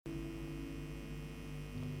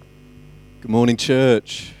Good morning,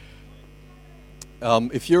 church.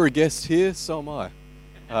 If you're a guest here, so am I.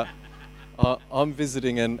 I'm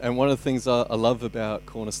visiting, and one of the things I love about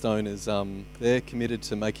Cornerstone is they're committed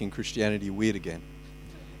to making Christianity weird again.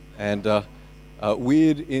 And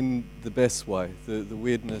weird in the best way, the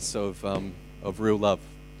weirdness of real love,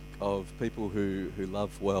 of people who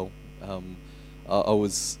love well.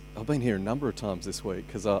 I've been here a number of times this week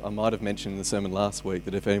because I might have mentioned in the sermon last week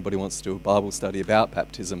that if anybody wants to do a Bible study about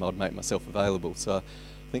baptism, I'd make myself available. So I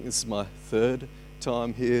think this is my third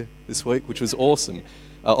time here this week, which was awesome.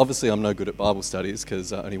 Obviously, I'm no good at Bible studies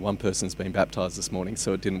because only one person's been baptised this morning,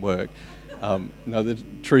 so it didn't work. No, the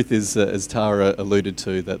truth is, as Tara alluded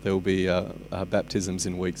to, that there will be baptisms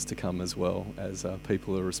in weeks to come as well as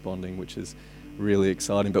people are responding, which is really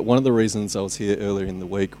exciting. But one of the reasons I was here earlier in the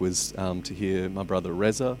week was to hear my brother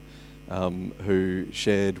Reza, who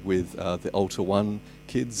shared with the Altar One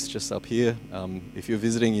kids just up here. If you're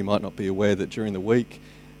visiting, you might not be aware that during the week,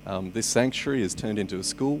 this sanctuary has turned into a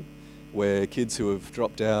school where kids who have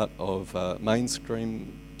dropped out of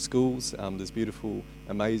mainstream schools, there's beautiful,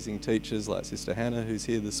 amazing teachers like Sister Hannah, who's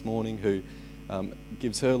here this morning, who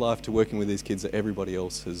gives her life to working with these kids that everybody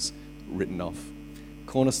else has written off.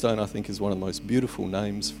 Cornerstone, I think, is one of the most beautiful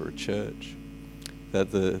names for a church.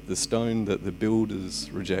 That the stone that the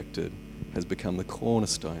builders rejected has become the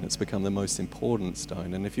cornerstone. It's become the most important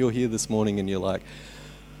stone. And if you're here this morning and you're like,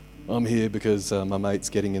 I'm here because my mate's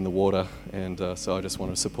getting in the water and so I just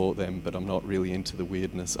want to support them, but I'm not really into the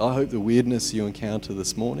weirdness. I hope the weirdness you encounter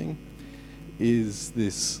this morning is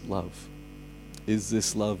this love. Is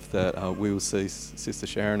this love that we will see Sister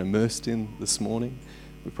Sharon immersed in this morning.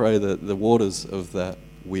 We pray that the waters of that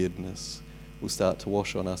weirdness will start to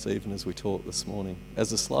wash on us even as we talk this morning.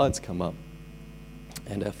 As the slides come up,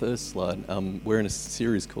 and our first slide, we're in a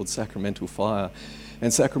series called Sacramental Fire.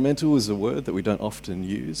 And sacramental is a word that we don't often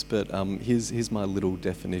use, but here's my little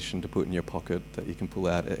definition to put in your pocket that you can pull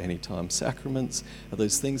out at any time. Sacraments are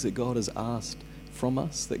those things that God has asked from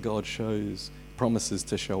us, that God promises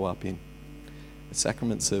to show up in.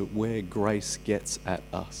 Sacraments are where grace gets at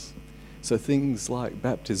us. So things like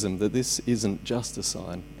baptism, that this isn't just a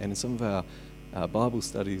sign. And in some of our Bible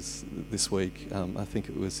studies this week, I think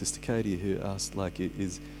it was Sister Katie who asked,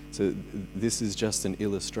 so this is just an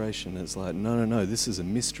illustration. It's like, no, this is a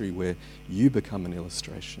mystery where you become an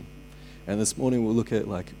illustration. And this morning we'll look at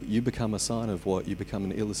you become a sign of what, you become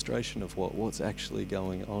an illustration of what's actually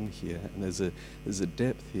going on here. And there's a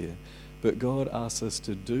depth here. But God asks us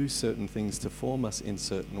to do certain things to form us in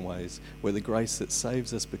certain ways, where the grace that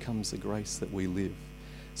saves us becomes the grace that we live.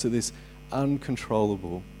 So this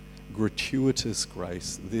uncontrollable, gratuitous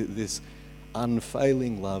grace, this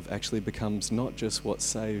unfailing love actually becomes not just what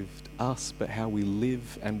saved us, but how we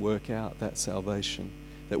live and work out that salvation,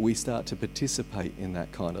 that we start to participate in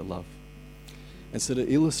that kind of love. And so to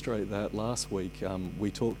illustrate that, last week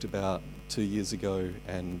we talked about 2 years ago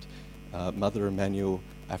and Mother Emanuel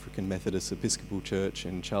African Methodist Episcopal Church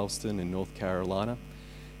in Charleston in North Carolina.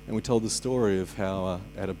 And we told the story of how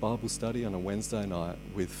at a Bible study on a Wednesday night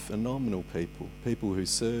with phenomenal people who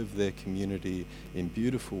serve their community in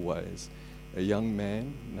beautiful ways, a young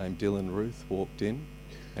man named Dylan Ruth walked in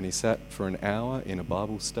and he sat for an hour in a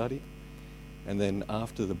Bible study. And then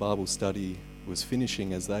after the Bible study was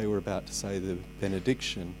finishing, as they were about to say the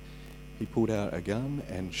benediction, he pulled out a gun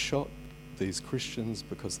and shot these Christians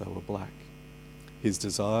because they were black. His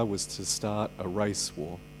desire was to start a race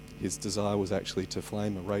war. His desire was actually to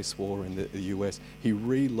flame a race war in the US. He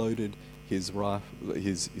reloaded his rifle,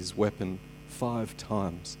 his weapon 5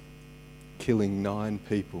 times, killing 9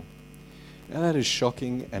 people. Now that is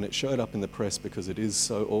shocking, and it showed up in the press because it is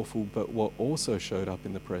so awful, but what also showed up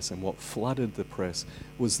in the press and what flooded the press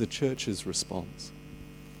was the church's response.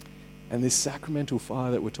 And this sacramental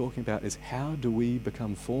fire that we're talking about is how do we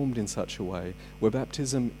become formed in such a way where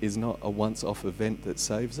baptism is not a once-off event that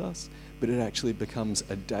saves us, but it actually becomes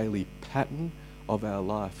a daily pattern of our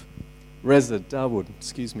life. Reza, Darwood,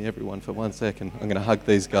 excuse me everyone for 1 second. I'm going to hug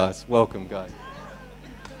these guys. Welcome, guys.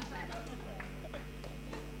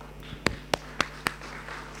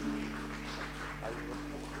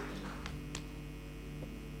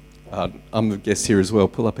 I'm a guest here as well.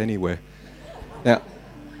 Pull up anywhere. Now,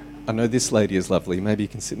 I know this lady is lovely. Maybe you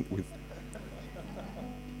can sit with.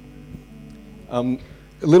 A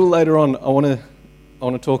little later on, I want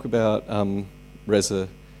to talk about Reza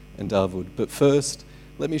and Darwood. But first,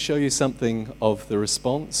 let me show you something of the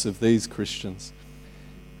response of these Christians.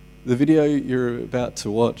 The video you're about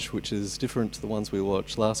to watch, which is different to the ones we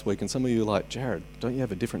watched last week, and some of you are like, Jared, don't you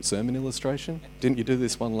have a different sermon illustration? Didn't you do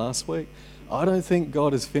this one last week? I don't think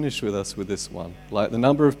God is finished with us with this one. Like the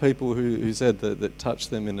number of people who said that touched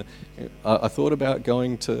them. I thought about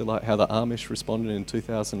going to like how the Amish responded in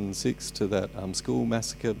 2006 to that school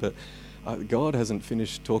massacre, but God hasn't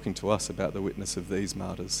finished talking to us about the witness of these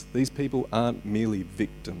martyrs. These people aren't merely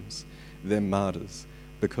victims, they're martyrs,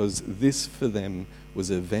 because this for them was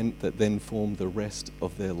an event that then formed the rest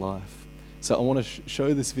of their life. So I want to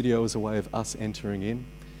show this video as a way of us entering in.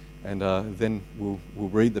 And then we'll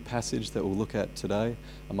read the passage that we'll look at today.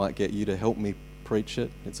 I might get you to help me preach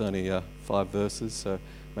it. It's only 5 verses, so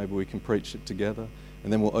maybe we can preach it together.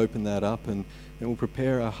 And then we'll open that up and then we'll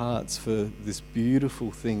prepare our hearts for this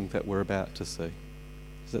beautiful thing that we're about to see.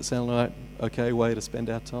 Does that sound like okay way to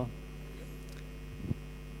spend our time?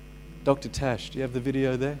 Dr. Tash, do you have the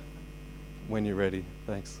video there? When you're ready,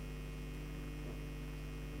 thanks.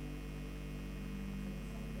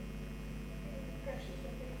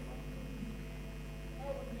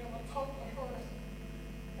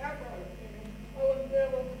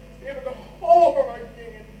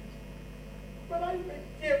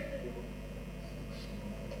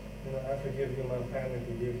 Forgive you, my family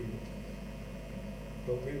forgive you.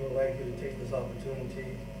 But we would like you to take this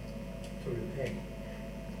opportunity to repent.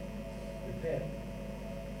 Repent.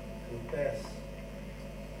 Confess.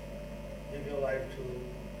 Give your life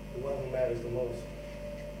to the one who matters the most,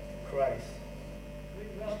 Christ. We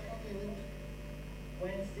welcome you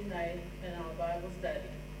Wednesday night in our Bible study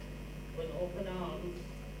with open arms.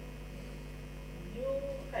 You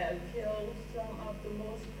have killed some of the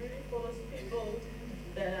most beautiful people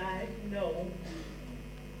that I know.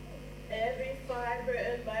 Every fiber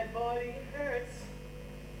in my body hurts,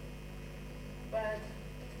 but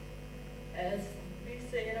as we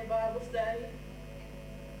say in a Bible study,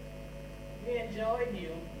 we enjoyed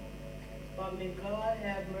you, but may God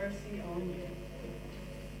have mercy on you.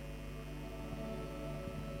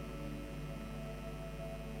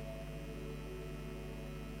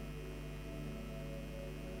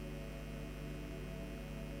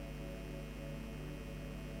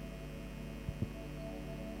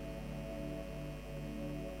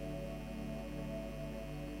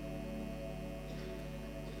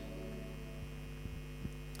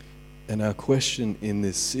 And our question in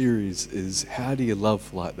this series is, how do you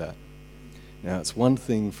love like that? Now, it's one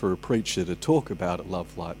thing for a preacher to talk about a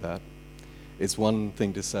love like that. It's one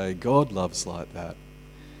thing to say, God loves like that.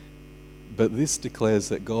 But this declares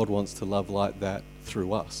that God wants to love like that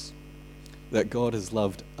through us. That God has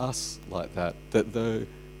loved us like that. That though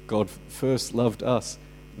God first loved us,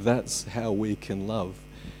 that's how we can love.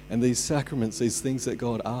 And these sacraments, these things that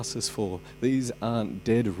God asks us for, these aren't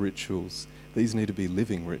dead rituals. These need to be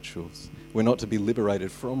living rituals. We're not to be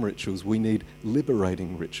liberated from rituals. We need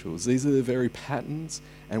liberating rituals. These are the very patterns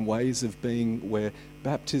and ways of being where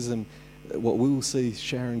baptism, what we will see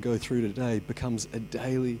Sharon go through today, becomes a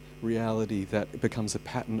daily reality that becomes a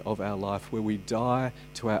pattern of our life where we die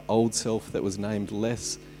to our old self that was named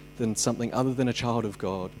less than something other than a child of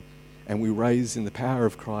God. And we raise in the power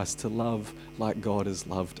of Christ to love like God has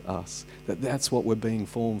loved us. That's what we're being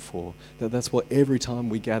formed for. That's what every time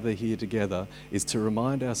we gather here together is to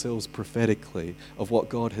remind ourselves prophetically of what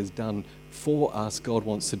God has done for us, God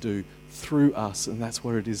wants to do through us, and that's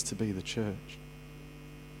what it is to be the church.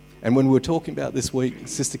 And when we were talking about this week,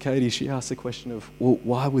 Sister Katie, she asked the question of, well,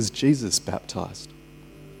 why was Jesus baptized?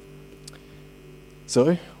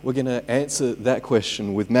 So we're going to answer that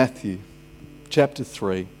question with Matthew chapter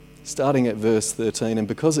 3. Starting at verse 13, and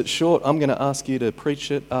because it's short, I'm going to ask you to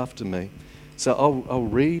preach it after me. So I'll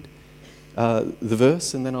read the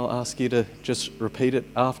verse, and then I'll ask you to just repeat it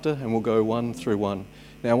after, and we'll go one through one.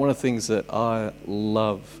 Now, one of the things that I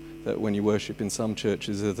love that when you worship in some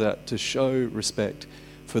churches is that to show respect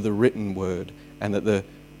for the written word, and that the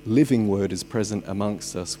living word is present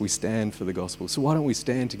amongst us, we stand for the gospel. So why don't we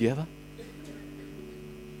stand together?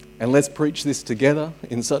 And let's preach this together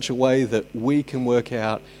in such a way that we can work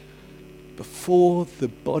out before the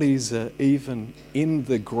bodies are even in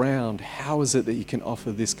the ground, how is it that you can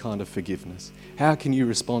offer this kind of forgiveness? How can you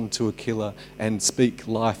respond to a killer and speak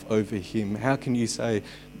life over him? How can you say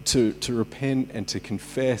to repent and to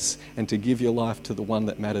confess and to give your life to the one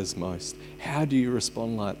that matters most? How do you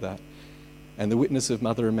respond like that? And the witness of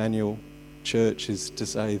Mother Emanuel Church is to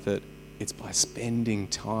say that it's by spending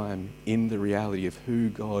time in the reality of who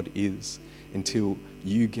God is until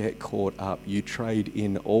you get caught up. You trade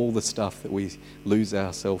in all the stuff that we lose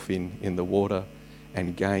ourselves in the water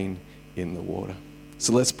and gain in the water.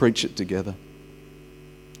 So let's preach it together.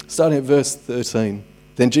 Starting at verse 13.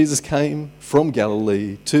 Then Jesus came from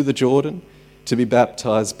Galilee to the Jordan to be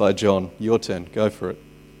baptized by John. Your turn, go for it.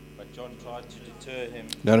 But John tried to deter him.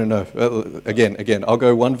 No. Again. I'll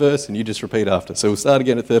go one verse and you just repeat after. So we'll start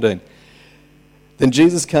again at 13. Then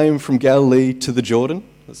Jesus came from Galilee to the Jordan.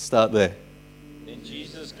 Let's start there. Then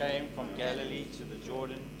Jesus came from Galilee to the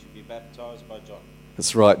Jordan to be baptized by John.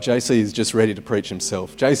 That's right. JC is just ready to preach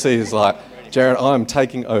himself. JC is like, Jared, I'm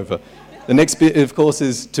taking over. The next bit, of course,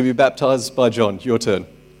 is to be baptized by John. Your turn.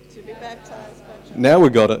 To be baptized by John. Now we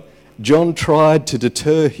got it. John tried to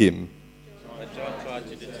deter him,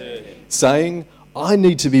 saying, I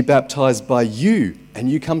need to be baptized by you, and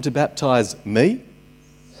you come to baptize me?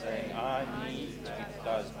 Saying, I need to be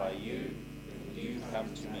baptized by you, and you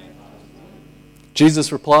come to me.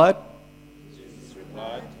 Jesus replied,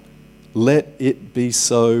 Replied, let it be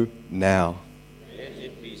so now. let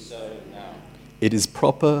it be so now. It is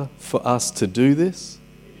proper for us to do this,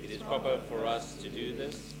 It is proper for us to do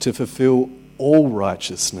this, to fulfill all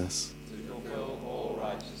righteousness. to fulfill all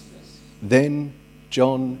righteousness. Then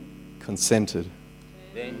John consented.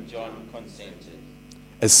 Then John consented.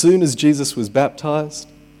 As soon as Jesus was baptized,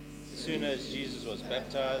 As soon as Jesus was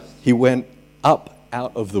baptized, he went up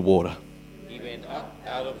out of the water. he went up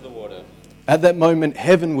out of the water. At that moment,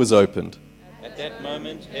 heaven was opened, At that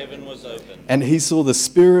moment, heaven was opened, and he saw the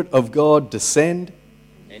Spirit of God descend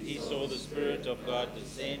and he saw the Spirit of God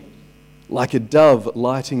descend like a dove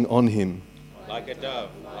lighting on him. like a dove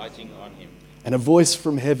lighting on him. And a voice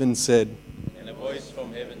from heaven said, And a voice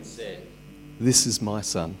from heaven said, This is my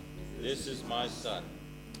Son, This is my Son,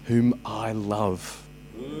 whom I love,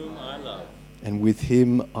 whom I love, and with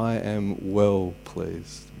him I am well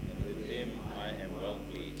pleased. and with him I am well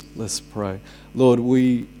pleased. Let's pray. Lord,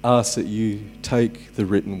 we ask that you take the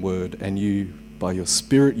written word and you, by your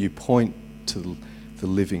Spirit, you point to the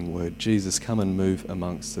living word. Jesus, come and move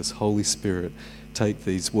amongst us. Holy Spirit, take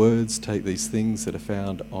these words, take these things that are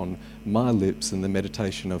found on my lips and the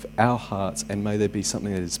meditation of our hearts, and may there be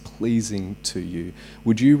something that is pleasing to you.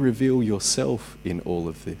 Would you reveal yourself in all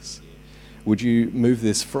of this? Would you move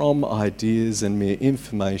this from ideas and mere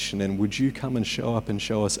information, and would you come and show up and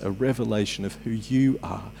show us a revelation of who you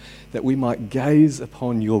are, that we might gaze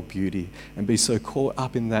upon your beauty and be so caught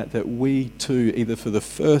up in that that we too, either for the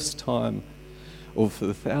first time or for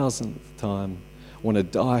the 1,000th time, want to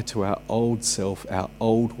die to our old self, our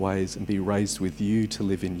old ways, and be raised with you to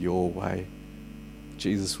live in your way.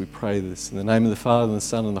 Jesus, we pray this in the name of the Father and the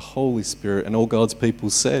Son and the Holy Spirit, and all God's people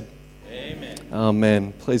said, Amen.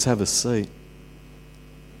 Amen. Please have a seat.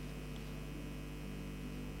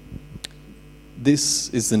 This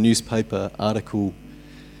is the newspaper article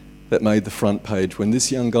that made the front page. When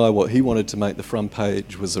this young guy, what he wanted to make the front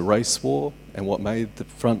page was a race war, and what made the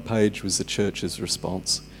front page was the church's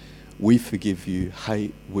response. We forgive you,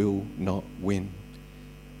 hate will not win.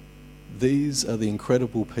 These are the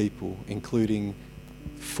incredible people, including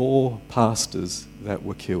 4 pastors that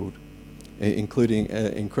were killed, including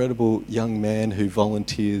an incredible young man who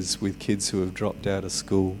volunteers with kids who have dropped out of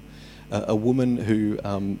school, a woman who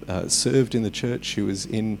served in the church. She was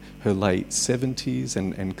in her late 70s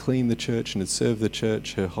and cleaned the church and had served the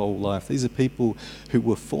church her whole life. These are people who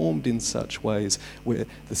were formed in such ways where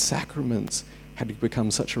the sacraments had become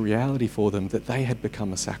such a reality for them that they had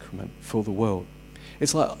become a sacrament for the world.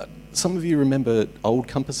 It's like, some of you remember old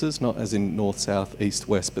compasses, not as in north, south, east,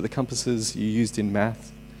 west, but the compasses you used in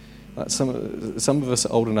math. Some of us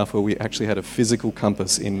are old enough where we actually had a physical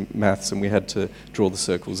compass in maths and we had to draw the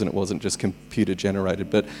circles and it wasn't just computer generated.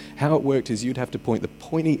 But how it worked is you'd have to point the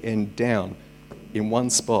pointy end down in one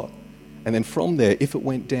spot. And then from there, if it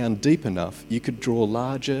went down deep enough, you could draw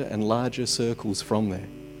larger and larger circles from there.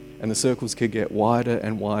 And the circles could get wider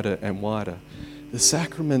and wider and wider. The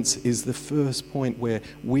sacraments is the first point where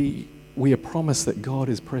we are promised that God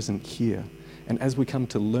is present here. And as we come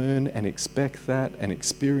to learn and expect that and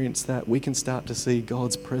experience that, we can start to see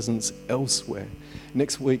God's presence elsewhere.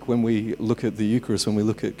 Next week, when we look at the Eucharist, when we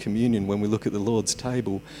look at communion, when we look at the Lord's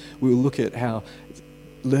table, we will look at how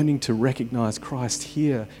learning to recognize Christ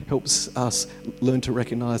here helps us learn to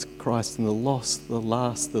recognize Christ in the lost, the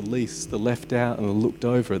last, the least, the left out, and the looked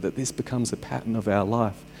over, that this becomes a pattern of our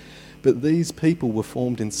life. But these people were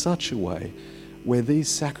formed in such a way where these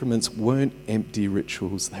sacraments weren't empty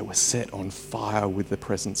rituals, they were set on fire with the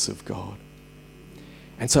presence of God.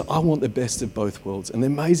 And so I want the best of both worlds. And the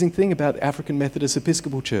amazing thing about the African Methodist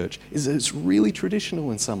Episcopal Church is that it's really traditional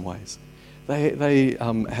in some ways. They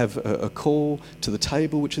have a call to the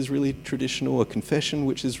table, which is really traditional, a confession,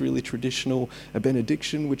 which is really traditional, a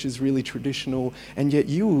benediction, which is really traditional, and yet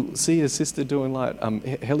you will see a sister doing like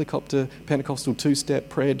helicopter Pentecostal 2-step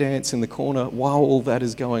prayer dance in the corner while all that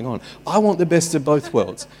is going on. I want the best of both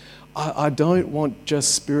worlds. I don't want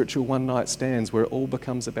just spiritual one-night stands where it all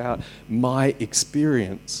becomes about my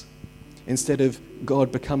experience. instead of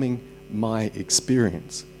God becoming my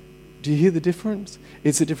experience. Do you hear the difference?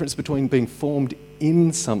 It's the difference between being formed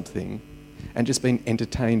in something and just being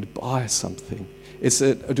entertained by something. It's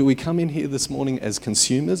that, do we come in here this morning as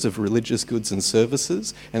consumers of religious goods and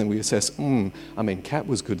services, and then we assess, Kat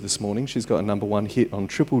was good this morning, she's got a #1 hit on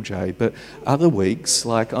Triple J, but other weeks,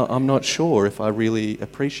 I'm not sure if I really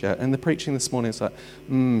appreciate it. And the preaching this morning is like,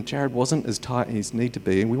 Jared wasn't as tight as he needed to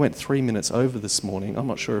be, and we went 3 minutes over this morning, I'm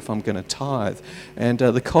not sure if I'm going to tithe. And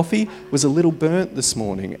the coffee was a little burnt this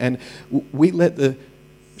morning, and we let the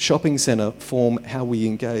shopping centre form how we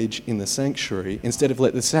engage in the sanctuary instead of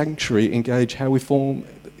let the sanctuary engage how we form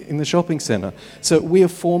in the shopping centre. So we are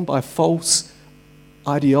formed by false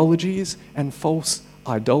ideologies and false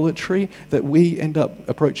idolatry that we end up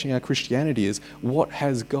approaching our Christianity as, what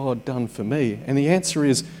has God done for me? And the answer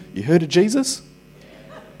is, you heard of Jesus?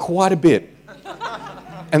 Quite a bit.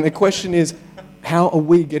 And the question is, how are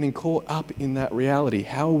we getting caught up in that reality?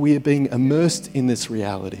 How are we being immersed in this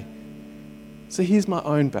reality? So here's my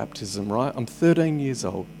own baptism, right? I'm 13 years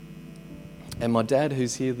old. And my dad,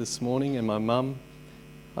 who's here this morning, and my mum,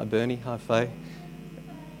 hi Bernie, hi Faye.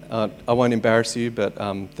 I won't embarrass you, but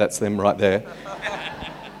that's them right there.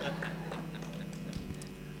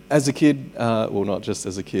 As a kid, well, not just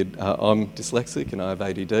as a kid, I'm dyslexic and I have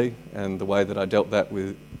ADD. And the way that I dealt that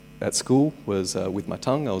with at school was with my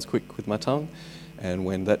tongue. I was quick with my tongue. And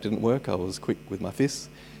when that didn't work, I was quick with my fists.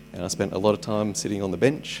 And I spent a lot of time sitting on the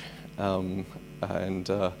bench.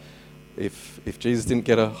 If Jesus didn't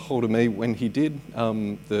get a hold of me when he did,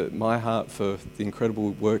 my heart for the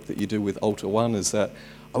incredible work that you do with Altar One is that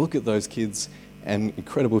I look at those kids and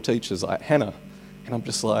incredible teachers like Hannah, and I'm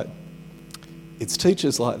just like, it's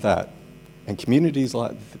teachers like that and communities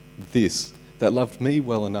like this that loved me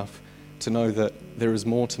well enough to know that there is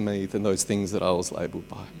more to me than those things that I was labelled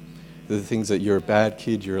by. The things that you're a bad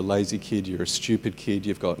kid, you're a lazy kid, you're a stupid kid,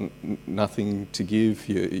 you've got nothing to give,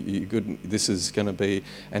 you're good, this is going to be...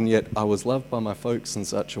 And yet I was loved by my folks in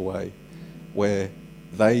such a way where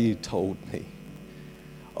they told me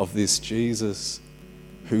of this Jesus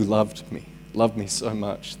who loved me so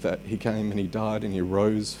much that he came and he died and he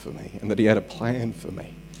rose for me, and that he had a plan for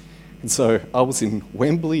me. And so I was in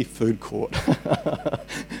Wembley Food Court,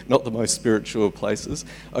 not the most spiritual of places,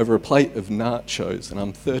 over a plate of nachos. And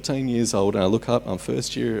I'm 13 years old, and I look up, I'm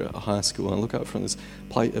first year at high school, and I look up from this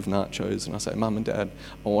plate of nachos, and I say, Mum and Dad,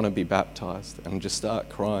 I want to be baptised. And I just start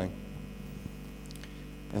crying.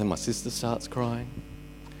 And then my sister starts crying.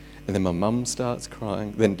 And then my mum starts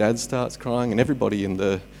crying. Then Dad starts crying, and everybody in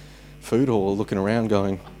the food hall looking around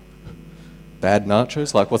going, bad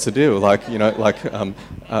nachos? Like, what's the deal?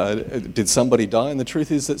 Did somebody die? And the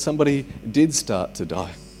truth is that somebody did start to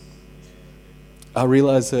die. I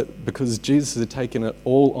realised that because Jesus had taken it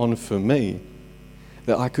all on for me,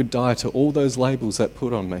 that I could die to all those labels that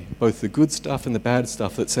put on me, both the good stuff and the bad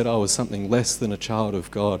stuff that said I was something less than a child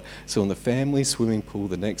of God. So in the family swimming pool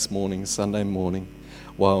the next morning, Sunday morning,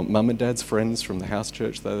 while Mum and Dad's friends from the house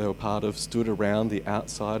church that they were part of stood around the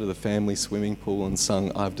outside of the family swimming pool and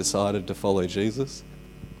sung, I've decided to follow Jesus,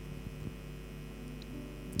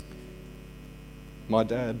 my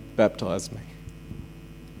dad baptised me.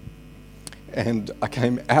 And I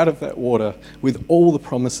came out of that water with all the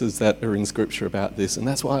promises that are in Scripture about this. And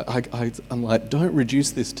that's why I'm like, don't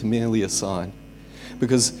reduce this to merely a sign.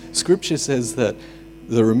 Because Scripture says that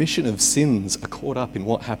the remission of sins are caught up in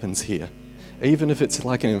what happens here. Even if it's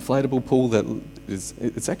like an inflatable pool that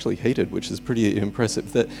it's actually heated, which is pretty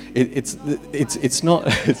impressive. That it's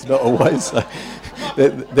not always.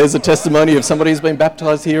 There's a testimony of somebody who's been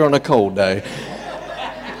baptised here on a cold day.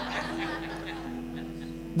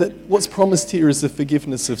 That what's promised here is the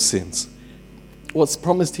forgiveness of sins. What's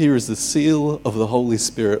promised here is the seal of the Holy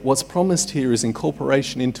Spirit. What's promised here is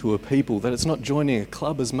incorporation into a people. That it's not joining a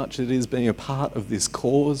club as much as it is being a part of this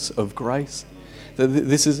cause of grace. That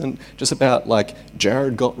this isn't just about like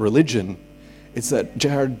Jared got religion. It's that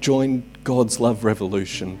Jared joined God's love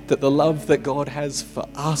revolution. That the love that God has for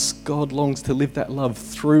us, God longs to live that love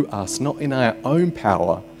through us, not in our own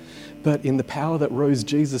power, but in the power that rose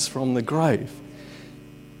Jesus from the grave.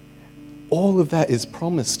 All of that is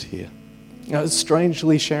promised here. Now,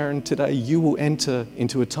 strangely, Sharon, today you will enter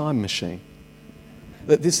into a time machine.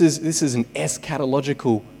 That this is an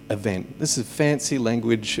eschatological event. This is fancy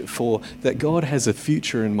language for that God has a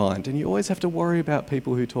future in mind. And you always have to worry about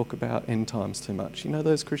people who talk about end times too much. You know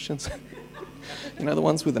those Christians? You know the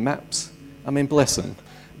ones with the maps? I mean, bless them.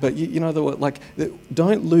 But you know,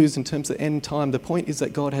 don't lose in terms of end time. The point is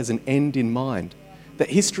that God has an end in mind. That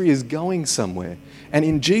history is going somewhere. And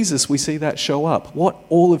in Jesus, we see that show up. What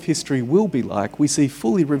all of history will be like, we see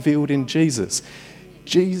fully revealed in Jesus.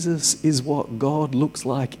 Jesus is what God looks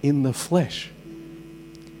like in the flesh.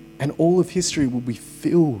 And all of history will be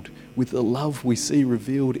filled with the love we see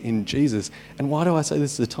revealed in Jesus. And why do I say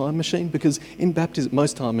this is a time machine? Because in baptism,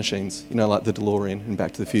 most time machines, like the DeLorean and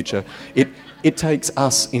Back to the Future, it takes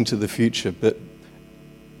us into the future, but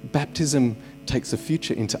baptism takes the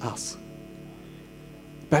future into us.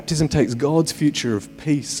 Baptism takes God's future of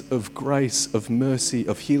peace, of grace, of mercy,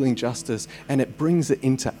 of healing justice, and it brings it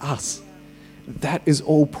into us. That is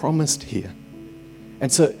all promised here.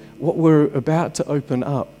 And so what we're about to open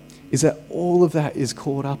up is that all of that is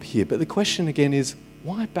caught up here. But the question again is,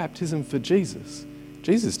 why baptism for Jesus?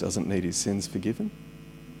 Jesus doesn't need his sins forgiven.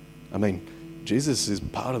 I mean, Jesus is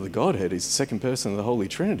part of the Godhead. He's the second person of the Holy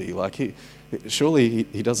Trinity. Surely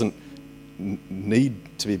he doesn't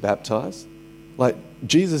need to be baptized.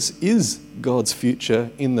 Jesus is God's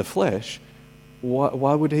future in the flesh.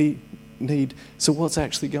 Why would he need... So what's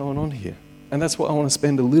actually going on here? And that's what I want to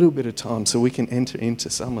spend a little bit of time so we can enter into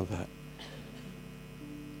some of that.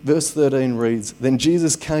 Verse 13 reads, "Then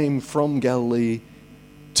Jesus came from Galilee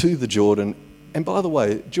to the Jordan." And by the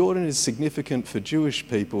way, Jordan is significant for Jewish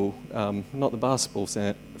people, not the basketball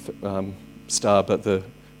star, but the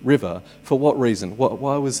river. For what reason?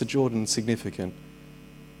 Why was the Jordan significant?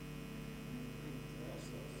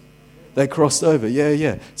 They crossed over,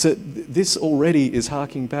 yeah. So this already is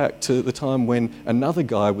harking back to the time when another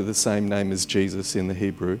guy with the same name as Jesus in the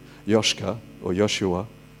Hebrew, Joshua,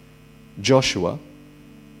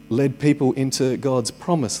 led people into God's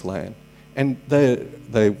promised land. And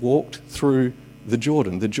they walked through the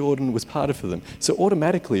Jordan. The Jordan was part of them. So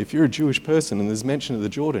automatically, if you're a Jewish person and there's mention of the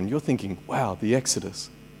Jordan, you're thinking, wow, the Exodus.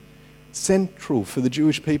 Central for the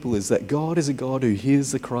Jewish people is that God is a God who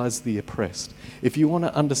hears the cries of the oppressed. If you want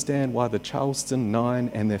to understand why the Charleston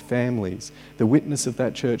Nine and their families, the witness of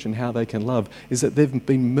that church and how they can love, is that they've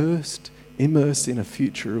been immersed in a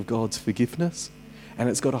future of God's forgiveness. And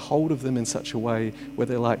it's got a hold of them in such a way where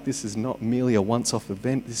they're like, this is not merely a once-off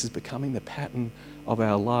event, this is becoming the pattern of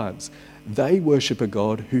our lives. They worship a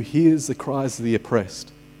God who hears the cries of the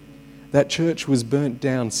oppressed. That church was burnt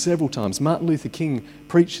down several times. Martin Luther King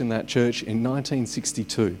preached in that church in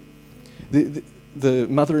 1962. The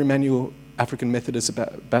Mother Emanuel African Methodist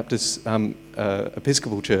Baptist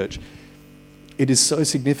Episcopal Church, it is so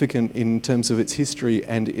significant in terms of its history,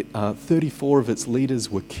 and 34 of its leaders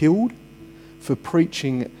were killed for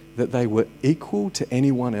preaching that they were equal to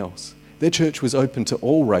anyone else. Their church was open to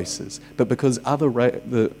all races, but because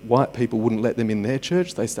the white people wouldn't let them in their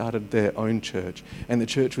church, they started their own church. And the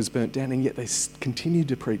church was burnt down, and yet they continued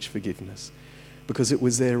to preach forgiveness because it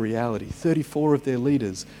was their reality. 34 of their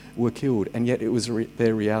leaders were killed, and yet it was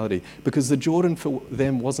their reality. Because the Jordan for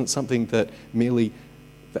them wasn't something that merely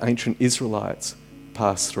the ancient Israelites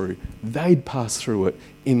passed through. They'd passed through it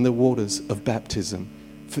in the waters of baptism.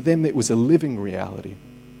 For them, it was a living reality.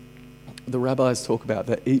 The rabbis talk about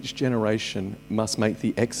that each generation must make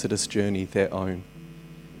the Exodus journey their own,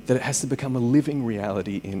 that it has to become a living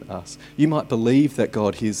reality in us. You might believe that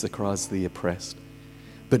God hears the cries of the oppressed,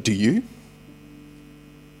 but do you?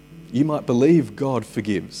 You might believe God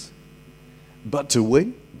forgives, but do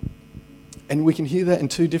we? And we can hear that in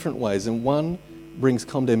two different ways. And one brings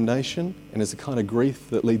condemnation and is a kind of grief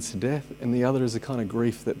that leads to death, and the other is a kind of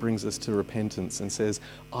grief that brings us to repentance and says,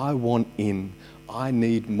 I want in. I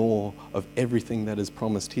need more of everything that is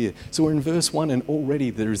promised here. So we're in verse 1, and already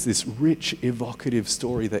there is this rich, evocative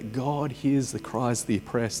story that God hears the cries of the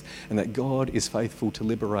oppressed and that God is faithful to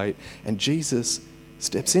liberate. And Jesus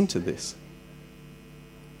steps into this.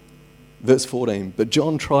 Verse 14, but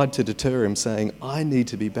John tried to deter him, saying, I need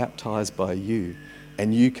to be baptized by you,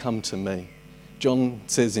 and you come to me. John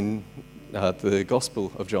says in the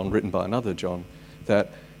Gospel of John, written by another John,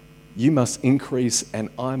 that you must increase and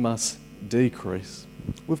I must decrease.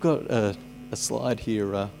 We've got a slide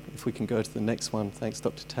here, if we can go to the next one. Thanks,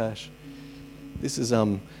 Dr. Tash. This is,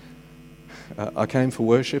 I came for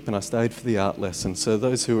worship and I stayed for the art lesson. So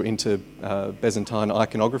those who are into Byzantine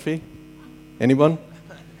iconography, anyone?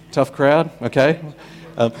 Tough crowd, okay.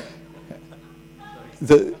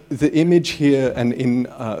 The image here and in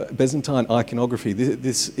Byzantine iconography,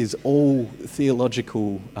 this is all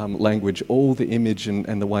theological language. All the image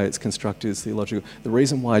and the way it's constructed is theological. The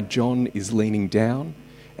reason why John is leaning down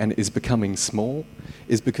and is becoming small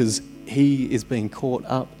is because he is being caught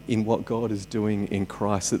up in what God is doing in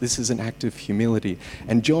Christ, that this is an act of humility.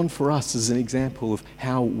 And John for us is an example of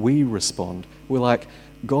how we respond. We're like,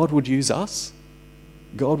 God would use us?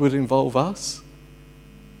 God would involve us?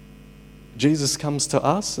 Jesus comes to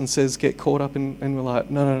us and says, get caught up in, and we're like,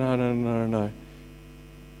 no.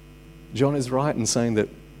 John is right in saying that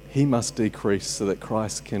he must decrease so that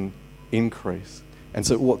Christ can increase. And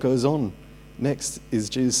so what goes on next is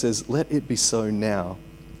Jesus says, let it be so now.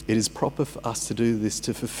 It is proper for us to do this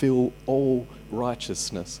to fulfill all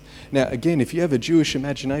righteousness. Now, again, if you have a Jewish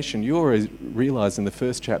imagination, you already realise in the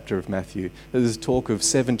first chapter of Matthew that there's talk of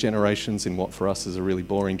 7 generations in what for us is a really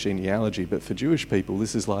boring genealogy, but for Jewish people,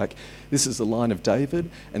 this is the line of David,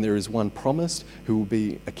 and there is one promised who will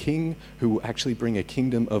be a king who will actually bring a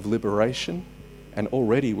kingdom of liberation. And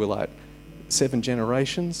already we're like 7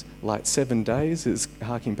 generations, like 7 days is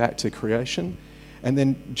harking back to creation. And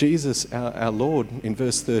then Jesus, our Lord, in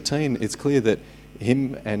verse 13, it's clear that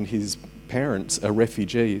him and his parents are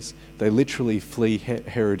refugees. They literally flee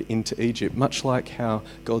Herod into Egypt, much like how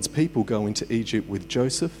God's people go into Egypt with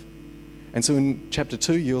Joseph. And so in chapter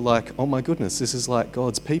 2, you're like, oh my goodness, this is like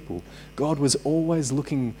God's people. God was always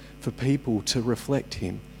looking for people to reflect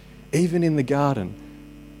him. Even in the garden,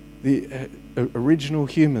 the original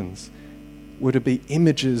humans were to be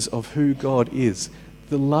images of who God is.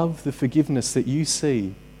 The love, the forgiveness that you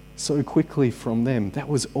see so quickly from them, that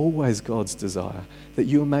was always God's desire, that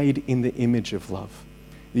you are made in the image of love,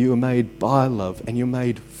 that you are made by love, and you're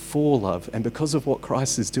made for love. And because of what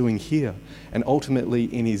Christ is doing here, and ultimately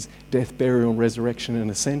in his death, burial, and resurrection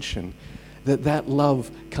and ascension, that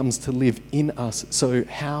love comes to live in us. So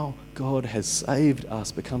how God has saved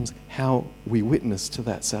us becomes how we witness to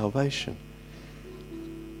that salvation.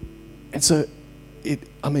 And so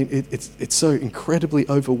it's so incredibly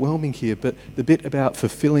overwhelming here, but the bit about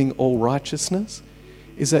fulfilling all righteousness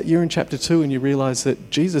is that you're in chapter 2 and you realise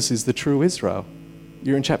that Jesus is the true Israel.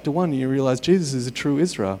 You're in chapter 1 and you realise Jesus is the true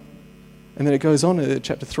Israel. And then it goes on in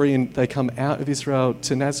chapter 3 and they come out of Israel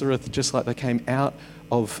to Nazareth just like they came out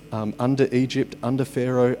of under Egypt, under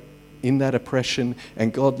Pharaoh, in that oppression,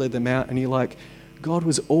 and God led them out. And you're like, God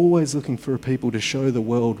was always looking for a people to show the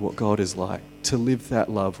world what God is like, to live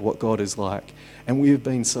that love, what God is like. And we have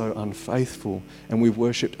been so unfaithful, and we've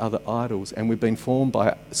worshipped other idols, and we've been formed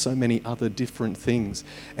by so many other different things.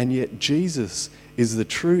 And yet Jesus is the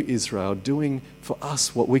true Israel, doing for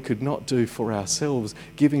us what we could not do for ourselves,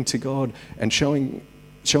 giving to God and showing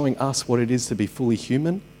us what it is to be fully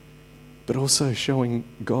human, but also showing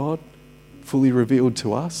God fully revealed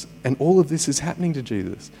to us. And all of this is happening to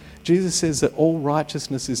Jesus. Jesus says that all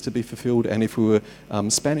righteousness is to be fulfilled, and if we were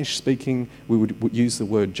Spanish speaking, we would use the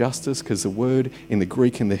word justice, because the word in the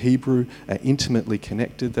Greek and the Hebrew are intimately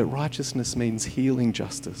connected, that righteousness means healing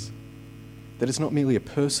justice. That it's not merely a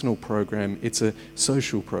personal program, it's a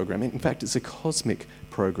social program. In fact, it's a cosmic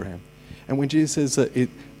program. And when Jesus says that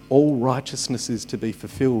all righteousness is to be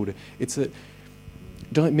fulfilled, it's that,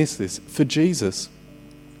 don't miss this, for Jesus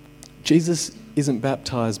isn't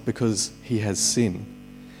baptized because he has sin.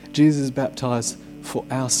 Jesus is baptized for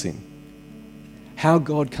our sin. How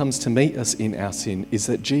God comes to meet us in our sin is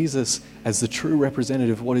that Jesus, as the true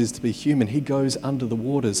representative of what it is to be human, he goes under the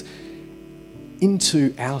waters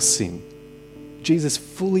into our sin. Jesus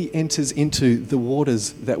fully enters into the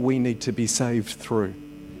waters that we need to be saved through.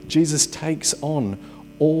 Jesus takes on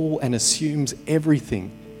all and assumes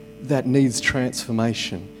everything that needs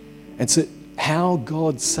transformation. And so how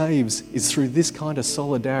God saves is through this kind of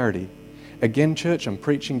solidarity. Again, church, I'm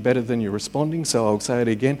preaching better than you're responding, so I'll say it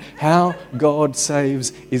again. How God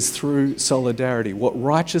saves is through solidarity. What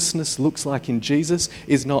righteousness looks like in Jesus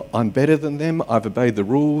is not, I'm better than them, I've obeyed the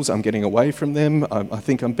rules, I'm getting away from them, I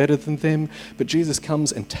think I'm better than them. But Jesus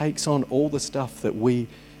comes and takes on all the stuff that we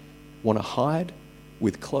want to hide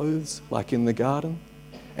with clothes, like in the garden.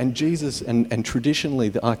 And Jesus, and traditionally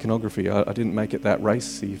the iconography, I didn't make it that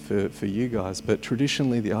racy for you guys, but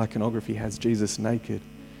traditionally the iconography has Jesus naked,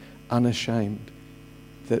 unashamed.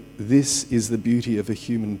 That this is the beauty of a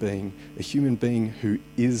human being who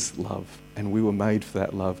is love, and we were made for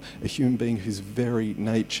that love, a human being whose very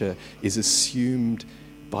nature is assumed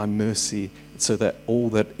by mercy, so that all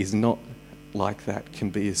that is not like that can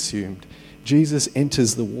be assumed. Jesus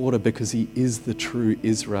enters the water because he is the true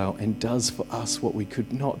Israel and does for us what we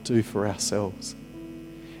could not do for ourselves.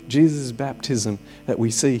 Jesus' baptism that we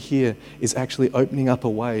see here is actually opening up a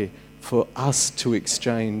way for us to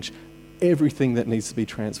exchange everything that needs to be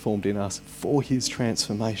transformed in us for his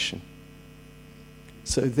transformation.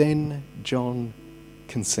 So then John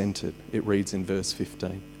consented, it reads in verse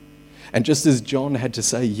 15. And just as John had to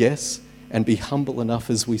say yes and be humble enough,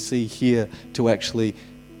 as we see here, to actually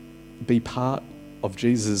be part of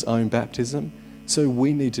Jesus' own baptism, so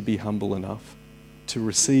we need to be humble enough to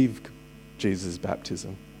receive Jesus'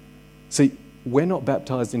 baptism. See, we're not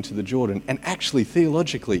baptized into the Jordan, and actually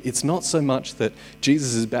theologically it's not so much that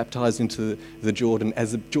Jesus is baptized into the Jordan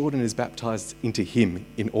as the Jordan is baptized into him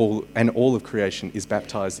and all of creation is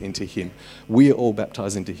baptized into him. We are all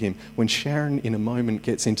baptized into him. When Sharon in a moment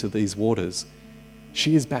gets into these waters,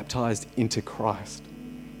 She is baptized into Christ,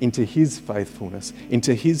 into his faithfulness,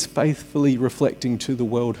 into his faithfully reflecting to the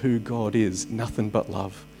world who God is, nothing but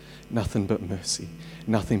love, nothing but mercy,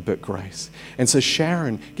 nothing but grace. And so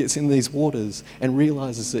Sharon gets in these waters and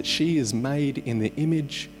realizes that she is made in the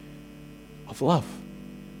image of love,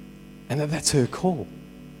 and that's her call.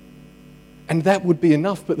 And that would be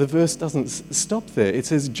enough, but the verse doesn't stop there. It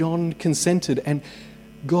says John consented, and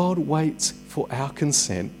God waits for our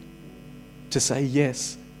consent to say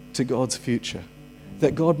yes to God's future.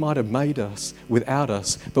 That God might have made us without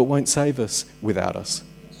us, but won't save us without us.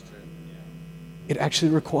 It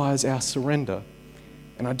actually requires our surrender.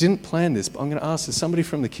 And I didn't plan this, but I'm going to ask if somebody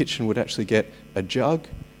from the kitchen would actually get a jug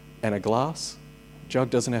and a glass. Jug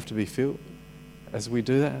doesn't have to be filled. As we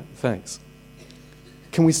do that, thanks.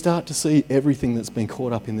 Can we start to see everything that's been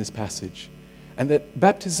caught up in this passage? And that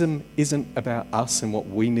baptism isn't about us and what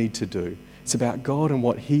we need to do. It's about God and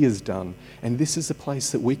what he has done. And this is a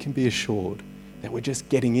place that we can be assured that we're just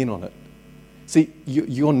getting in on it. See,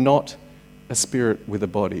 you're not a spirit with a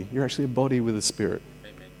body. You're actually a body with a spirit.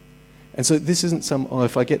 Amen. And so this isn't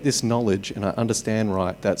if I get this knowledge and I understand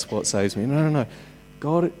right, that's what saves me. No.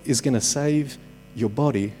 God is going to save your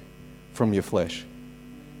body from your flesh.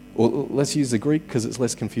 Or let's use the Greek because it's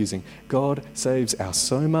less confusing. God saves our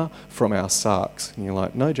soma from our sarx. And you're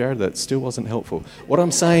like, no, Jared, that still wasn't helpful. What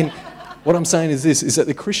I'm saying is this, is that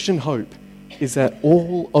the Christian hope is that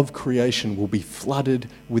all of creation will be flooded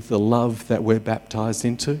with the love that we're baptized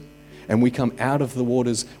into. And we come out of the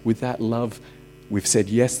waters with that love. We've said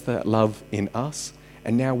yes to that love in us.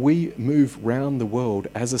 And now we move round the world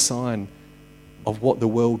as a sign of what the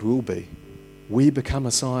world will be. We become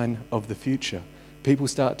a sign of the future. People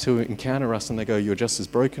start to encounter us and they go, you're just as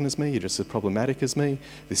broken as me, you're just as problematic as me,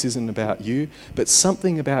 this isn't about you. But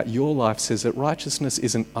something about your life says that righteousness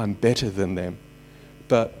isn't I'm better than them.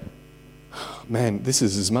 But man, this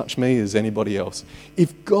is as much me as anybody else.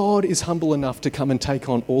 If God is humble enough to come and take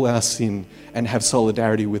on all our sin and have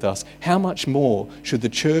solidarity with us, how much more should the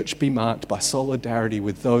church be marked by solidarity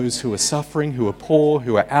with those who are suffering, who are poor,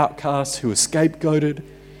 who are outcasts, who are scapegoated?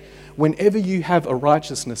 Whenever you have a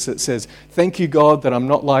righteousness that says, thank you, God, that I'm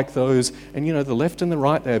not like those, and you know, the left and the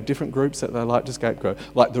right, they have different groups that they like to scapegoat,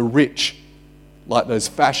 like the rich, like those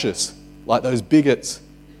fascists, like those bigots,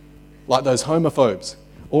 like those homophobes.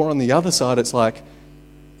 Or on the other side, it's like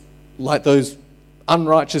those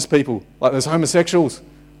unrighteous people, like those homosexuals,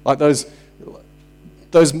 like those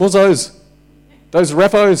muzzos, those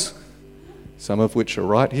refos, some of which are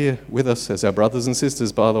right here with us as our brothers and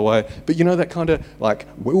sisters, by the way. But you know, that kind of like,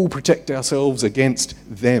 we'll protect ourselves against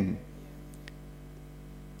them.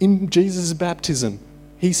 In Jesus' baptism,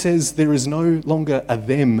 he says there is no longer a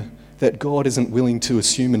them that God isn't willing to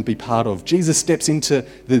assume and be part of. Jesus steps into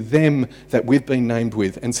the them that we've been named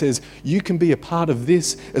with and says, you can be a part of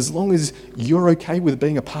this as long as you're okay with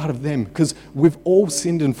being a part of them, because we've all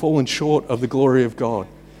sinned and fallen short of the glory of God.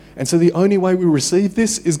 And so the only way we receive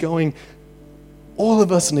this is going, all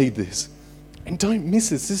of us need this. And don't miss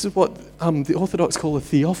this. This is what the Orthodox call a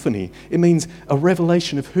theophany. It means a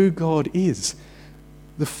revelation of who God is.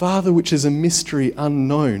 The Father, which is a mystery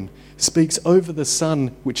unknown, speaks over the Son,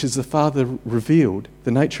 which is the Father revealed,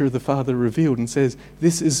 the nature of the Father revealed, and says,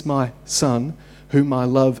 this is my Son, whom I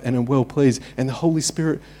love and am well pleased. And the Holy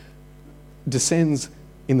Spirit descends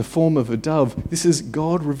in the form of a dove. This is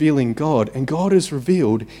God revealing God, and God is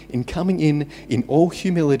revealed in coming in all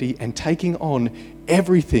humility and taking on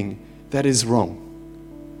everything that is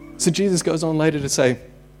wrong. So Jesus goes on later to say,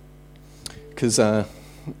 because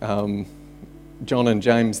John and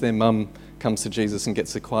James, their mum, comes to Jesus and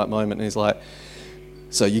gets a quiet moment, and he's like,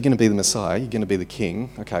 so you're going to be the Messiah, you're going to be the king.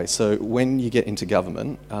 Okay, so when you get into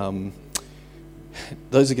government,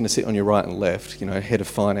 those are going to sit on your right and left, you know, head of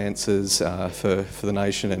finances for the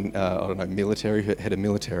nation and, military, head of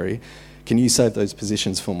military. Can you save those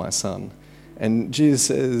positions for my son? And Jesus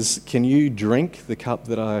says, can you drink the cup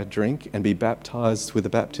that I drink and be baptized with the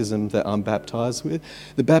baptism that I'm baptized with?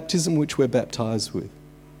 The baptism which we're baptized with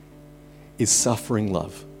is suffering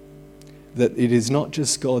love. That it is not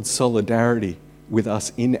just God's solidarity with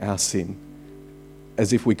us in our sin,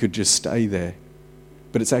 as if we could just stay there,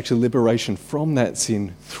 but it's actually liberation from that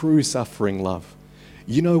sin through suffering love.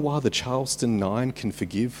 You know why the Charleston 9 can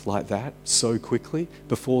forgive like that so quickly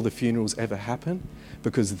before the funerals ever happen?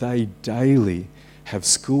 Because they daily have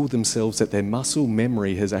schooled themselves that their muscle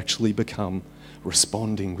memory has actually become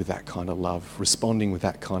responding with that kind of love, responding with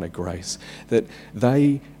that kind of grace, that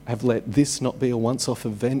they have let this not be a once-off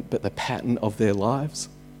event, but the pattern of their lives.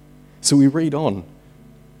 So we read on.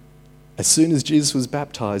 As soon as Jesus was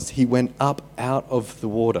baptized, he went up out of the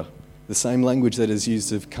water. The same language that is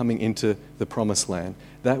used of coming into the promised land,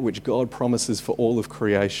 that which God promises for all of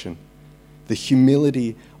creation. The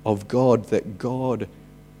humility of God,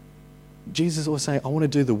 Jesus was saying, I want to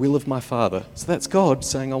do the will of my Father. So that's God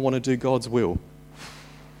saying, I want to do God's will.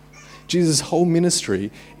 Jesus' whole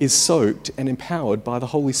ministry is soaked and empowered by the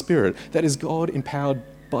Holy Spirit. That is God empowered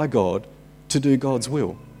by God to do God's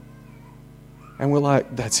will. And we're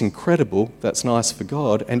like, that's incredible, that's nice for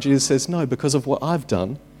God. And Jesus says, no, because of what I've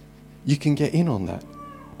done, you can get in on that.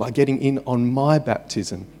 By getting in on my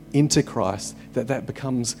baptism into Christ, that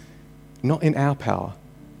becomes not in our power,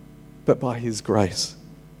 but by his grace.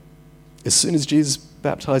 As soon as Jesus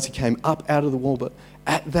baptized, he came up out of the water.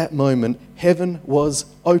 At that moment, heaven was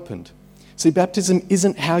opened. See, baptism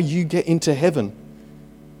isn't how you get into heaven.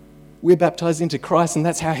 We're baptized into Christ, and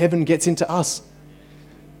that's how heaven gets into us.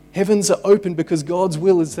 Heavens are open because God's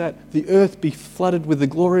will is that the earth be flooded with the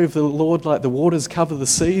glory of the Lord like the waters cover the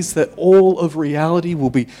seas, that all of reality will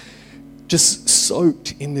be just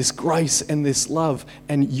soaked in this grace and this love.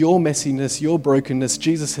 And your messiness, your brokenness,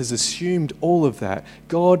 Jesus has assumed all of that.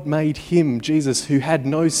 God made him, Jesus, who had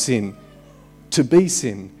no sin, to be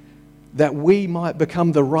sin, that we might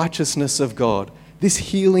become the righteousness of God, this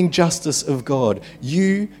healing justice of God.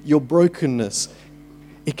 Your brokenness,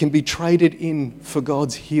 it can be traded in for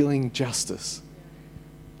God's healing justice.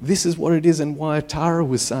 This is what it is, and why Tara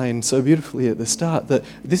was saying so beautifully at the start that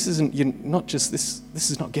this isn't not just this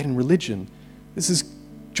is not getting religion. This is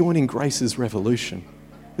joining Grace's revolution.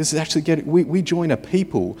 This is actually we join a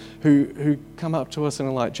people who come up to us and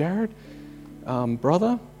are like, Jared,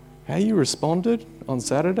 brother, how you responded on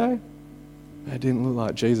Saturday? I didn't look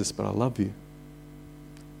like Jesus, but I love you.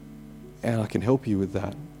 And I can help you with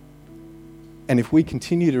that. And if we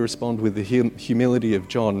continue to respond with the humility of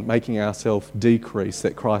John, making ourselves decrease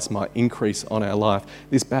that Christ might increase on our life,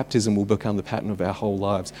 this baptism will become the pattern of our whole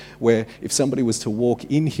lives. Where if somebody was to walk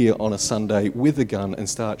in here on a Sunday with a gun and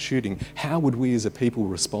start shooting, how would we as a people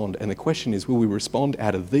respond? And the question is, will we respond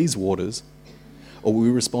out of these waters, or will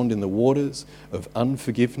we respond in the waters of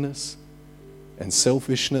unforgiveness and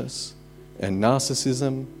selfishness and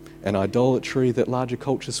narcissism and idolatry that larger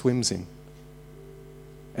culture swims in?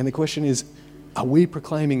 And the question is, are we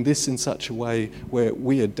proclaiming this in such a way where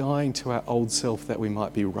we are dying to our old self that we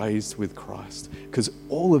might be raised with Christ? Because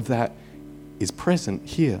all of that is present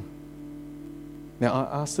here. Now,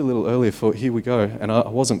 I asked a little earlier for, here we go, and I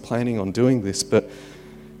wasn't planning on doing this, but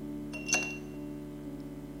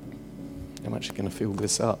I'm actually going to fill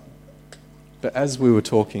this up. But as we were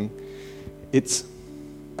talking, it's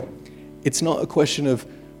not a question of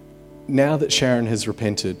now that Sharon has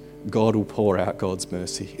repented, God will pour out God's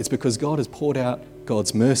mercy. It's because God has poured out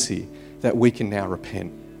God's mercy that we can now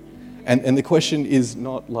repent. And the question is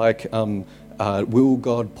not like, will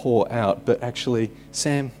God pour out, but actually,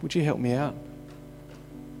 Sam, would you help me out?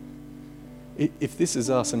 If this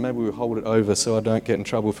is us, and maybe we'll hold it over so I don't get in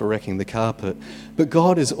trouble for wrecking the carpet, but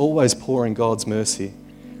God is always pouring God's mercy.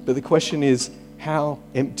 But the question is, how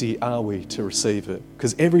empty are we to receive it?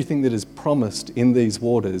 Because everything that is promised in these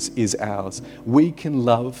waters is ours. We can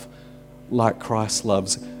love like Christ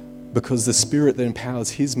loves because the Spirit that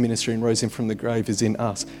empowers his ministry and rose him from the grave is in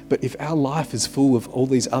us. But if our life is full of all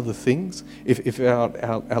these other things, if our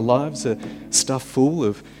lives are stuffed full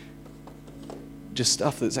of just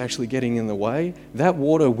stuff that's actually getting in the way, that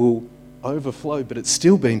water will overflow, but it's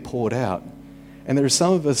still being poured out. And there are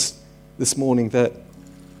some of us this morning that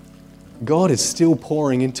God is still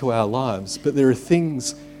pouring into our lives, but there are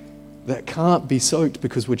things that can't be soaked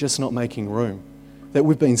because we're just not making room. That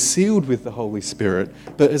we've been sealed with the Holy Spirit,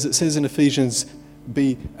 but as it says in Ephesians,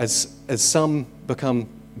 be as some become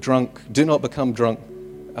drunk, do not become drunk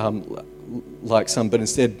like some, but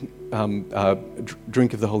instead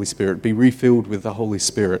drink of the Holy Spirit, be refilled with the Holy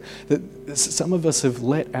Spirit. That some of us have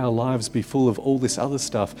let our lives be full of all this other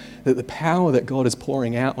stuff, that the power that God is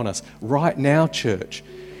pouring out on us right now, church,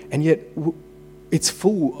 and yet it's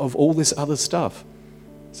full of all this other stuff.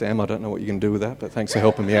 Sam, I don't know what you can do with that, but thanks for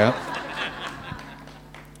helping me out.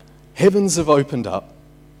 Heavens have opened up,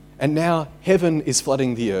 and now heaven is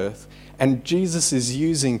flooding the earth, and Jesus is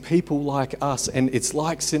using people like us, and it's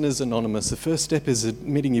like Sinners Anonymous. The first step is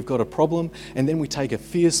admitting you've got a problem, and then we take a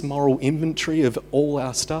fierce moral inventory of all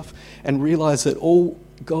our stuff and realize that all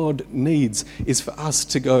God needs is for us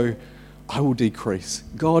to go, I will decrease.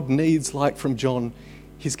 God needs, like from John,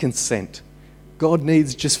 his consent. God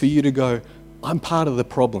needs just for you to go, I'm part of the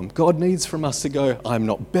problem. God needs from us to go, I'm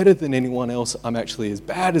not better than anyone else. I'm actually as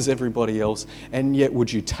bad as everybody else. And yet,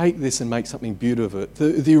 would you take this and make something beautiful of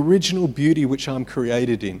it? The original beauty which I'm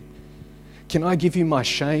created in. Can I give you my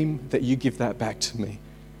shame that you give that back to me?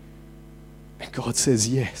 And God says,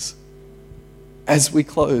 yes. As we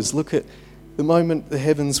close, look at the moment the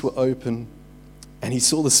heavens were open and he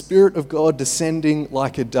saw the Spirit of God descending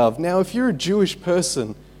like a dove. Now, if you're a Jewish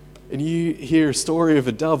person and you hear a story of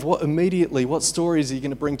a dove, what stories are you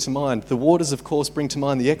going to bring to mind? The waters, of course, bring to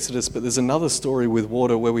mind the Exodus, but there's another story with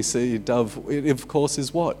water where we see a dove. It, of course,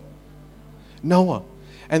 is what? Noah.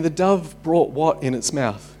 And the dove brought what in its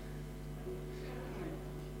mouth?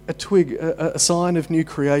 A twig, a sign of new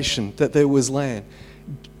creation, that there was land.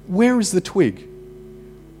 Where is the twig?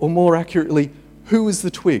 Or more accurately, who is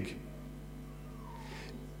the twig?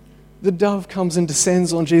 The dove comes and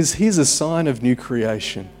descends on Jesus. Here's a sign of new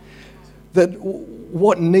creation. That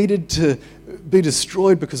what needed to be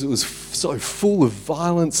destroyed because it was so full of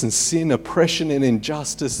violence and sin, oppression and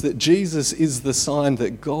injustice, that Jesus is the sign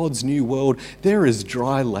that God's new world, there is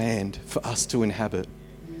dry land for us to inhabit.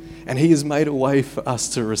 And he has made a way for us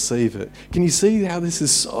to receive it. Can you see how this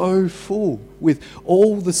is so full with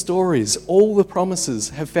all the stories, all the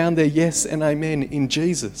promises have found their yes and amen in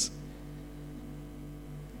Jesus?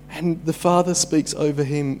 And the Father speaks over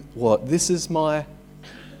him, what? This is my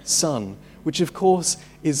Son, which of course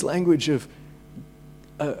is language of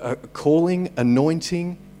a calling,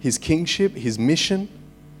 anointing, his kingship, his mission.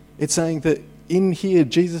 It's saying that in here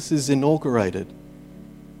Jesus is inaugurated.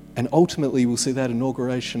 And ultimately we'll see that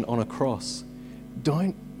inauguration on a cross.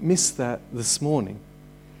 Don't miss that this morning.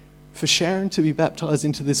 For Sharon to be baptized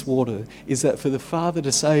into this water is that for the Father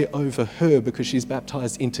to say over her, because she's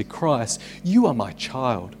baptized into Christ, you are my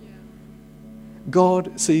child.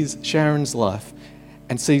 God sees Sharon's life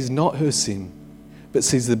and sees not her sin, but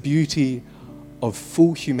sees the beauty of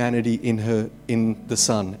full humanity in the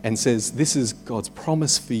Son, and says, this is God's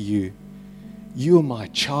promise for you. You are my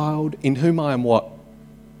child, in whom I am what?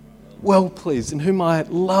 Well pleased, in whom I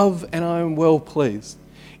love and I am well pleased.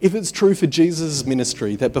 If it's true for Jesus'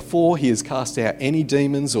 ministry that before he has cast out any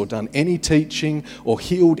demons or done any teaching or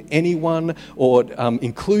healed anyone or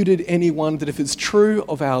included anyone, that if it's true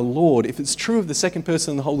of our Lord, if it's true of the second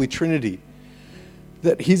person of the Holy Trinity,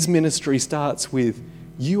 that his ministry starts with,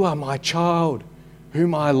 you are my child,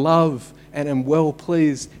 whom I love and am well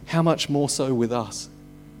pleased, how much more so with us?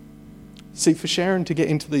 See, for Sharon to get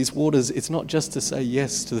into these waters, it's not just to say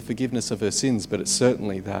yes to the forgiveness of her sins, but it's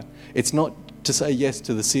certainly that. It's not to say yes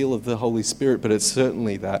to the seal of the Holy Spirit, but it's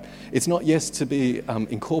certainly that. It's not yes to be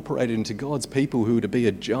incorporated into God's people who are to be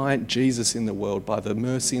a giant Jesus in the world by the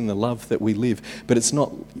mercy and the love that we live, but it's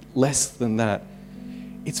not less than that.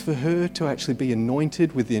 It's for her to actually be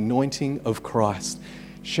anointed with the anointing of Christ.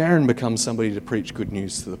 Sharon becomes somebody to preach good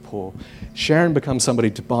news to the poor. Sharon becomes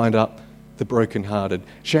somebody to bind up the brokenhearted.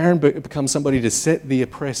 Sharon becomes somebody to set the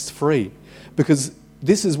oppressed free, because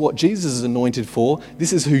this is what Jesus is anointed for.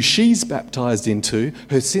 This is who she's baptized into.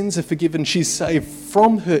 Her sins are forgiven. She's saved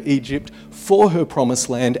from her Egypt for her promised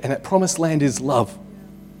land, and that promised land is love.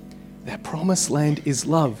 That promised land is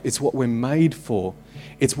love. It's what we're made for.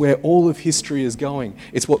 It's where all of history is going.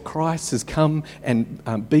 It's what Christ has come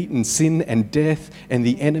and beaten sin and death and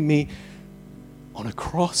the enemy on a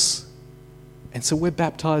cross. And so we're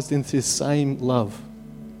baptized into this same love.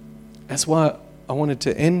 That's why I wanted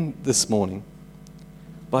to end this morning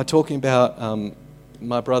by talking about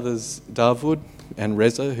my brothers Davud and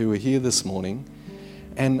Reza, who are here this morning.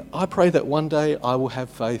 And I pray that one day I will have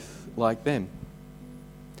faith like them.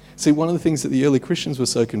 See, one of the things that the early Christians were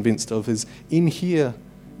so convinced of is in here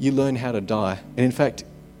you learn how to die. And in fact,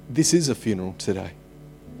 this is a funeral today,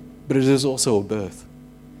 but it is also a birth.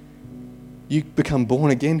 You become born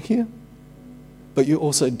again here, but you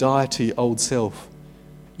also die to your old self.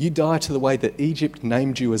 You die to the way that Egypt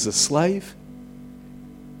named you as a slave,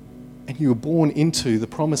 and you were born into the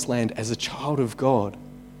promised land as a child of God,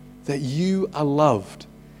 that you are loved,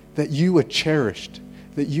 that you are cherished,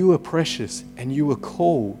 that you are precious, and you are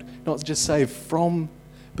called, not just saved from,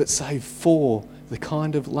 but saved for the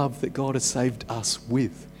kind of love that God has saved us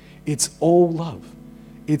with. It's all love.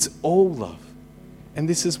 It's all love. And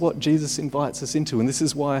this is what Jesus invites us into. And this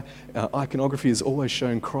is why iconography has always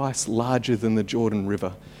shown Christ larger than the Jordan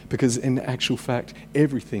River. Because in actual fact,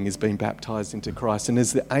 everything is being baptized into Christ. And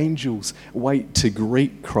as the angels wait to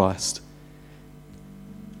greet Christ,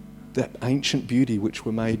 that ancient beauty which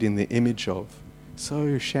we're made in the image of,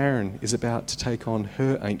 so Sharon is about to take on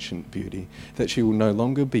her ancient beauty, that she will no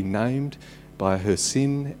longer be named by her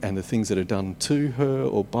sin and the things that are done to her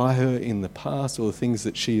or by her in the past or the things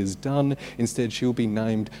that she has done. Instead, she'll be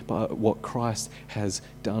named by what Christ has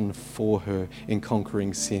done for her in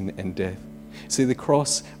conquering sin and death. See, the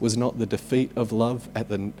cross was not the defeat of love at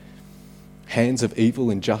the hands of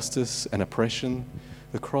evil, injustice, and oppression.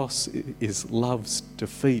 The cross is love's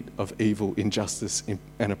defeat of evil, injustice,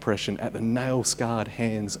 and oppression at the nail-scarred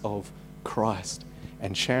hands of Christ.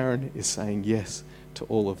 And Sharon is saying yes to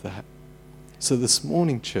all of that. So this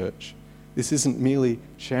morning, church, this isn't merely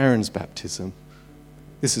Sharon's baptism.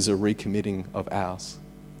 This is a recommitting of ours.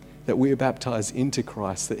 That we are baptized into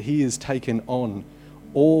Christ, that he has taken on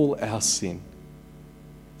all our sin,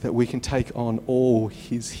 that we can take on all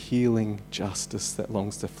his healing justice that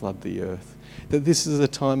longs to flood the earth. That this is a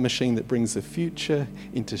time machine that brings the future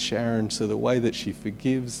into Sharon, so the way that she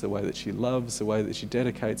forgives, the way that she loves, the way that she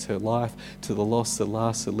dedicates her life to the lost, the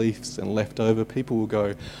last, the least and left over, people will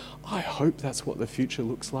go, I hope that's what the future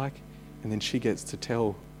looks like. And then she gets to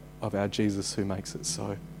tell of our Jesus who makes it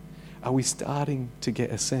so. Are we starting to get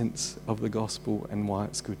a sense of the gospel and why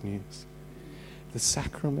it's good news? The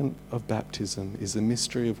sacrament of baptism is a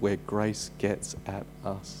mystery of where grace gets at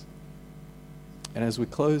us. And as we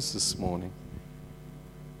close this morning,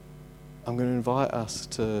 I'm going to invite us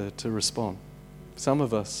to respond. Some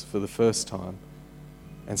of us for the first time,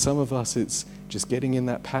 and some of us it's just getting in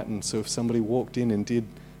that pattern. So if somebody walked in and did,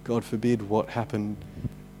 God forbid, what happened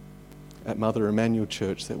at Mother Emanuel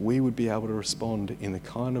Church, that we would be able to respond in the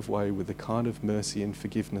kind of way, with the kind of mercy and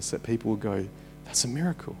forgiveness that people will go, that's a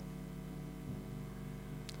miracle.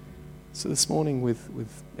 So this morning,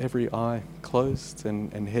 with every eye closed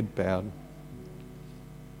and head bowed,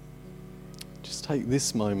 just take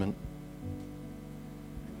this moment.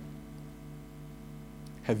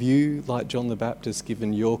 Have you, like John the Baptist,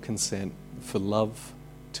 given your consent for love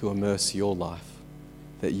to immerse your life?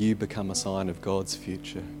 That you become a sign of God's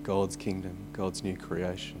future, God's kingdom, God's new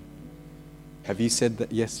creation? Have you said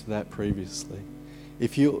that yes to that previously?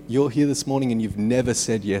 If you're here this morning and you've never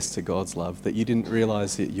said yes to God's love, that you didn't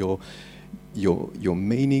realise that your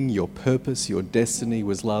meaning, your purpose, your destiny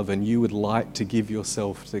was love, and you would like to give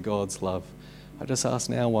yourself to God's love, I just ask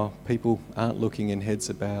now, while people aren't looking and heads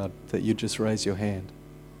are bowed, that you just raise your hand.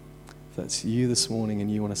 If that's you this morning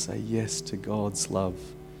and you want to say yes to God's love,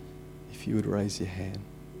 if you would raise your hand.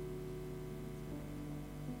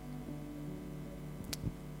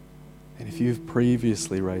 And if you've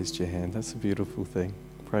previously raised your hand, that's a beautiful thing.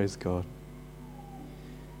 Praise God.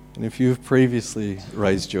 And if you've previously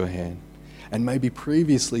raised your hand, and maybe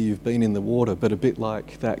previously you've been in the water, but a bit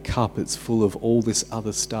like that cup, it's full of all this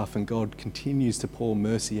other stuff, and God continues to pour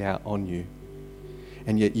mercy out on you,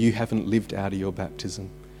 and yet you haven't lived out of your baptism.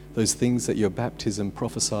 Those things that your baptism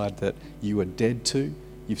prophesied that you were dead to,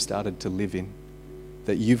 you've started to live in.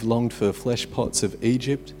 That you've longed for flesh pots of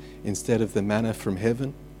Egypt instead of the manna from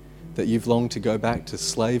heaven. That you've longed to go back to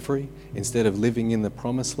slavery instead of living in the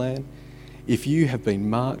promised land. If you have been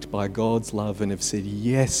marked by God's love and have said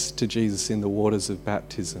yes to Jesus in the waters of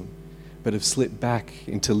baptism, but have slipped back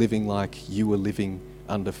into living like you were living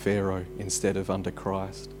under Pharaoh instead of under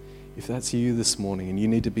Christ, if that's you this morning and you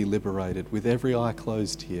need to be liberated, with every eye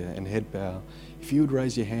closed here and head bow, if you would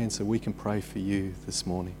raise your hand so we can pray for you this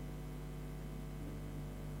morning.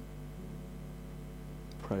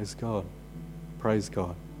 Praise God. Praise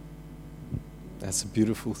God. That's a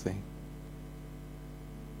beautiful thing.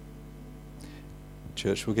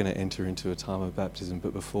 Church, we're going to enter into a time of baptism,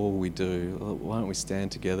 but before we do, why don't we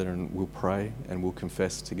stand together and we'll pray and we'll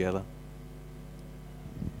confess together.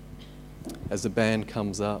 As the band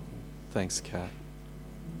comes up, thanks, Kat.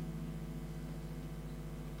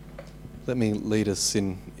 Let me lead us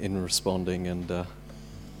in responding, and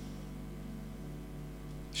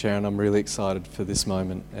Sharon, I'm really excited for this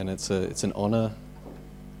moment, and it's an honour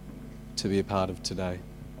to be a part of today.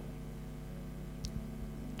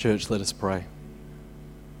 Church, let us pray.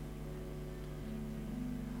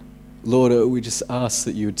 Lord, we just ask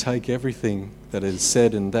that you would take everything that is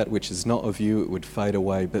said, and that which is not of you, it would fade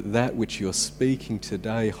away. But that which you're speaking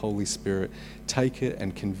today, Holy Spirit, take it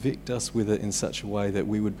and convict us with it in such a way that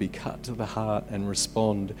we would be cut to the heart and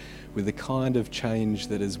respond with the kind of change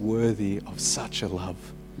that is worthy of such a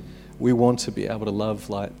love. We want to be able to love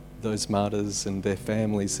like those martyrs and their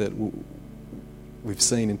families that we've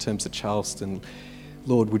seen in terms of Charleston.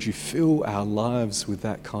 Lord, would you fill our lives with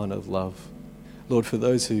that kind of love? Lord, for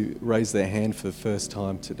those who raise their hand for the first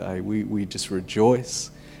time today, we just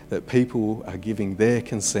rejoice that people are giving their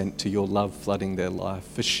consent to your love flooding their life.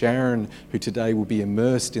 For Sharon, who today will be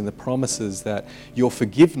immersed in the promises that your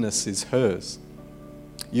forgiveness is hers.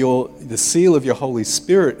 The seal of your Holy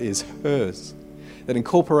Spirit is hers. That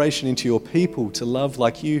incorporation into your people to love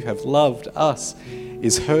like you have loved us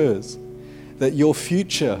is hers. That your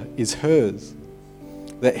future is hers.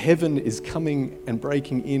 That heaven is coming and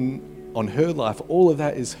breaking in on her life. All of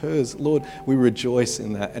that is hers. Lord, we rejoice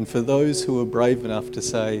in that. And for those who are brave enough to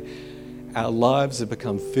say, our lives have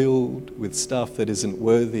become filled with stuff that isn't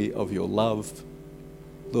worthy of your love,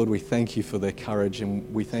 Lord, we thank you for their courage,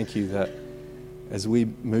 and we thank you that as we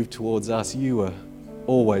move towards us, you are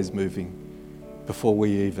always moving before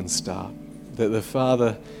we even start. That the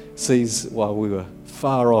Father sees while we were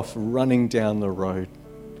far off running down the road.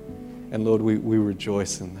 And Lord, we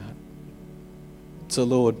rejoice in that. So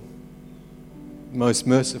Lord, most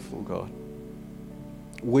merciful God,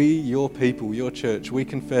 we, your people, your church, we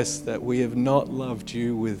confess that we have not loved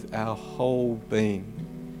you with our whole being.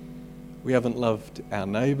 We haven't loved our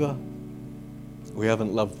neighbour. We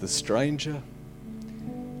haven't loved the stranger.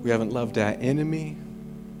 We haven't loved our enemy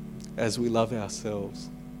as we love ourselves.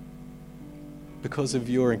 Because of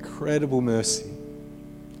your incredible mercy,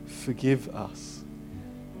 forgive us,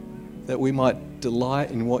 that we might delight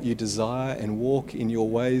in what you desire and walk in your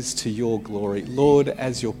ways to your glory. Lord,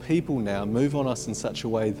 as your people now, move on us in such a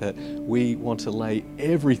way that we want to lay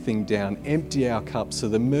everything down, empty our cups, so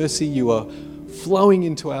the mercy you are flowing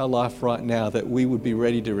into our life right now, that we would be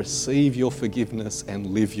ready to receive your forgiveness and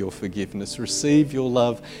live your forgiveness, receive your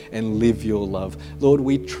love and live your love. Lord,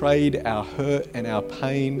 we trade our hurt and our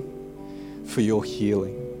pain for your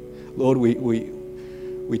healing. Lord,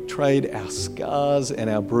 we trade our scars and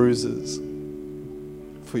our bruises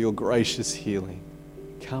for your gracious healing.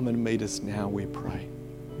 Come and meet us now, we pray.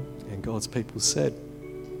 And God's people said,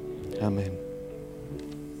 Amen.